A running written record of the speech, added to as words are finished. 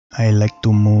I like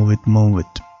to move it, move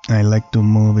it. I like to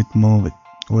move it, move it.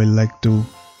 We like to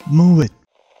move it.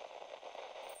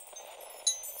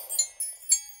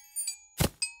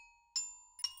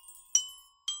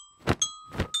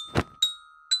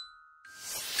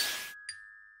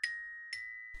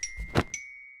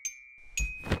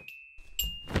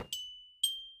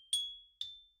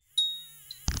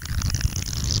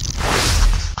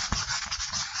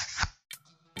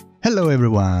 Hello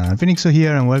everyone, Phoenixo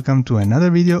here and welcome to another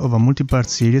video of a multi-part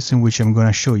series in which I'm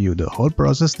gonna show you the whole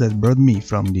process that brought me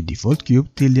from the default cube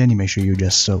till the animation you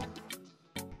just saw.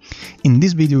 In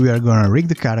this video we are gonna rig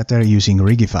the character using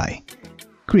Rigify.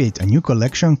 Create a new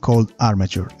collection called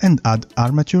Armature and add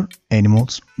Armature,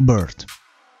 Animals, Bird.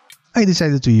 I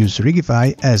decided to use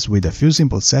Rigify as with a few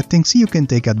simple settings you can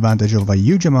take advantage of a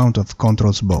huge amount of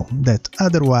controls bow that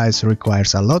otherwise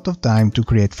requires a lot of time to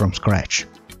create from scratch.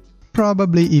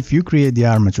 Probably if you create the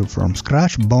armature from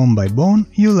scratch, bone by bone,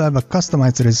 you'll have a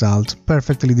customized result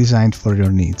perfectly designed for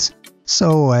your needs.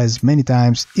 So, as many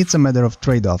times, it's a matter of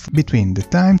trade-off between the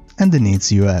time and the needs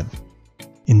you have.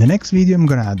 In the next video I'm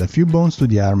gonna add a few bones to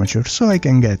the armature so I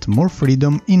can get more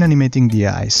freedom in animating the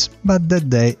eyes, but that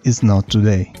day is not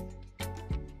today.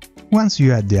 Once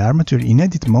you add the armature in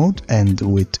edit mode and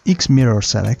with X mirror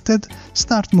selected,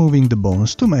 start moving the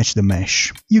bones to match the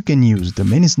mesh. You can use the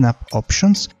many snap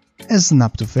options as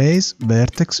snap to face,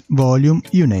 vertex, volume,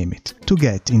 you name it, to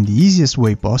get in the easiest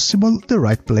way possible the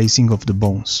right placing of the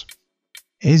bones.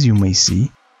 As you may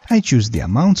see, I choose the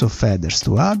amounts of feathers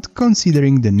to add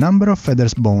considering the number of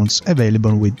feathers bones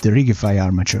available with the Rigify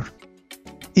armature.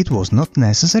 It was not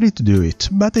necessary to do it,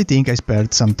 but I think I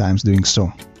spared some time doing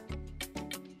so.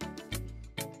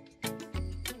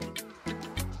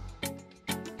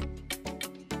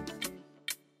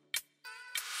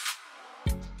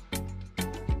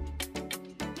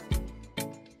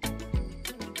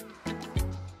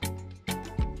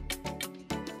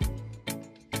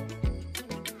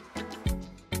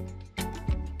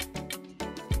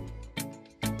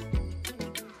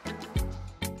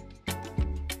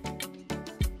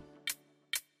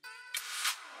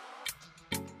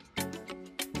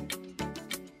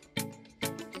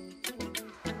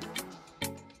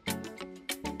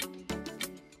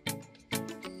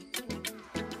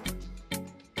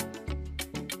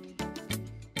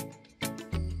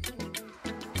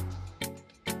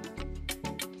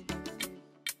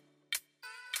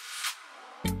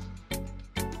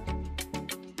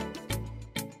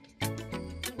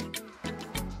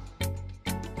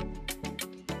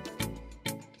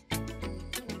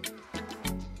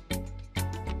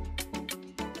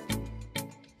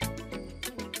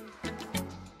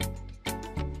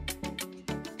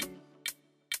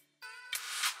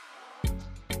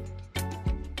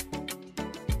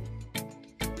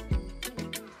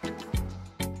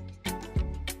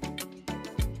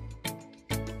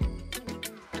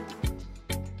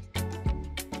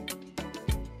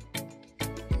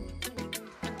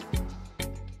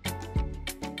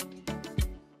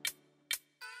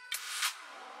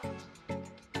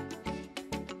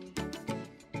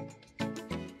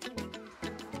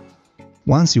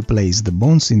 Once you place the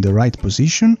bones in the right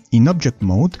position, in object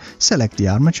mode, select the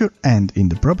armature and in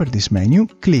the properties menu,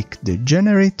 click the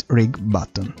Generate Rig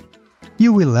button.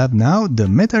 You will have now the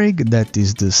meta rig that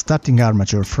is the starting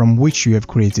armature from which you have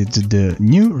created the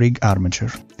new rig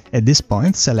armature. At this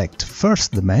point, select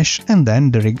first the mesh and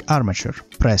then the rig armature.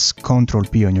 Press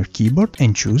Ctrl P on your keyboard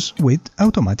and choose with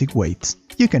automatic weights.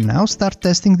 You can now start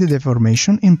testing the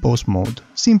deformation in pose mode,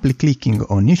 simply clicking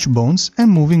on each bones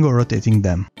and moving or rotating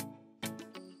them.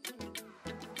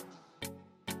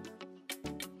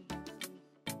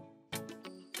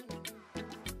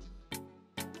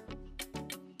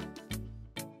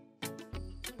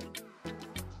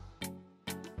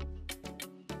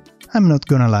 I'm not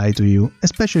gonna lie to you,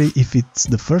 especially if it's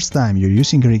the first time you're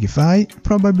using Rigify,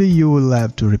 probably you will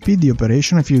have to repeat the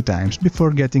operation a few times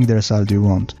before getting the result you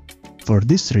want. For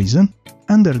this reason,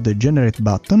 under the Generate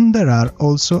button there are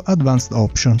also advanced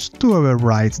options to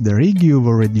overwrite the rig you've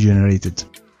already generated.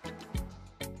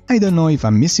 I don't know if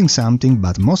I'm missing something,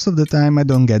 but most of the time I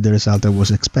don't get the result I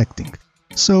was expecting.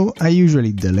 So I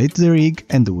usually delete the rig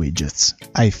and the widgets.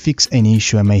 I fix any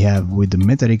issue I may have with the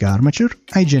meta rig armature,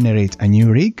 I generate a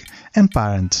new rig and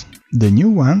parent the new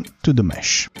one to the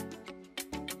mesh.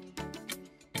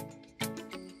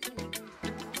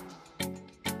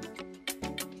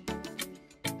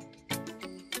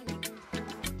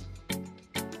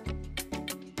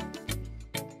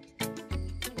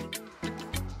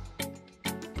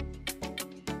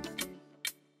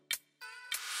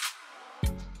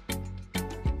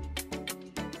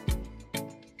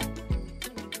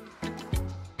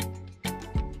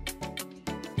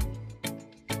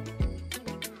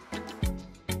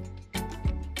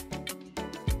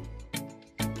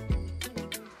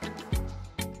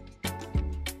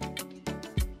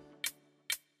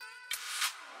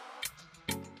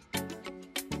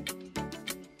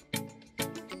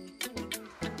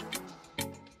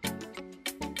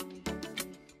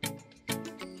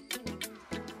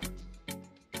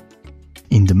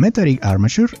 the Meta Rig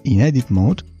armature, in edit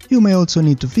mode, you may also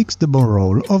need to fix the bone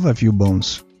roll of a few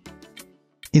bones.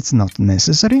 It's not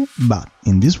necessary, but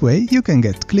in this way you can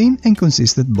get clean and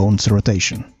consistent bones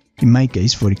rotation. In my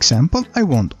case, for example, I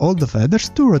want all the feathers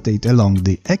to rotate along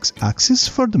the x-axis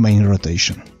for the main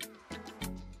rotation.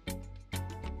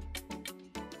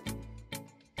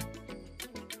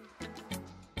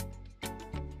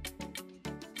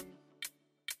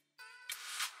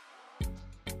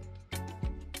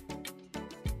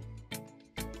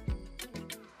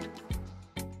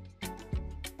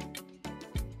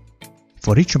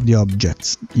 For each of the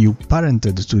objects you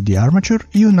parented to the armature,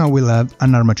 you now will have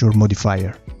an armature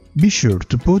modifier. Be sure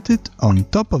to put it on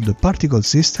top of the particle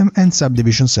system and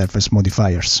subdivision surface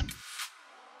modifiers.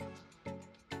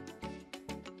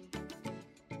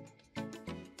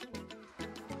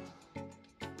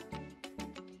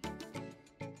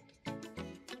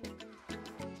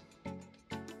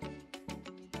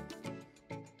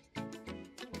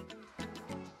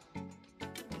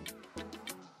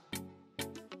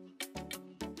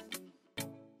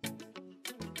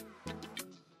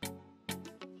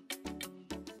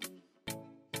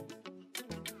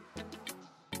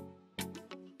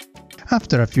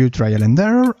 After a few trial and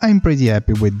error, I'm pretty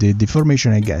happy with the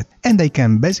deformation I get, and I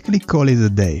can basically call it a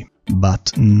day.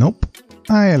 But nope,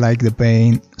 I like the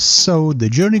pain, so the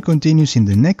journey continues in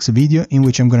the next video, in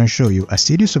which I'm gonna show you a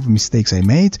series of mistakes I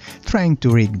made trying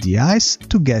to rig the eyes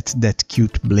to get that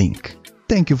cute blink.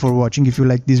 Thank you for watching. If you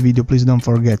like this video, please don't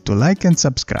forget to like and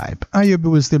subscribe. I hope you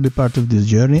will still be part of this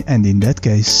journey, and in that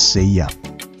case, see ya!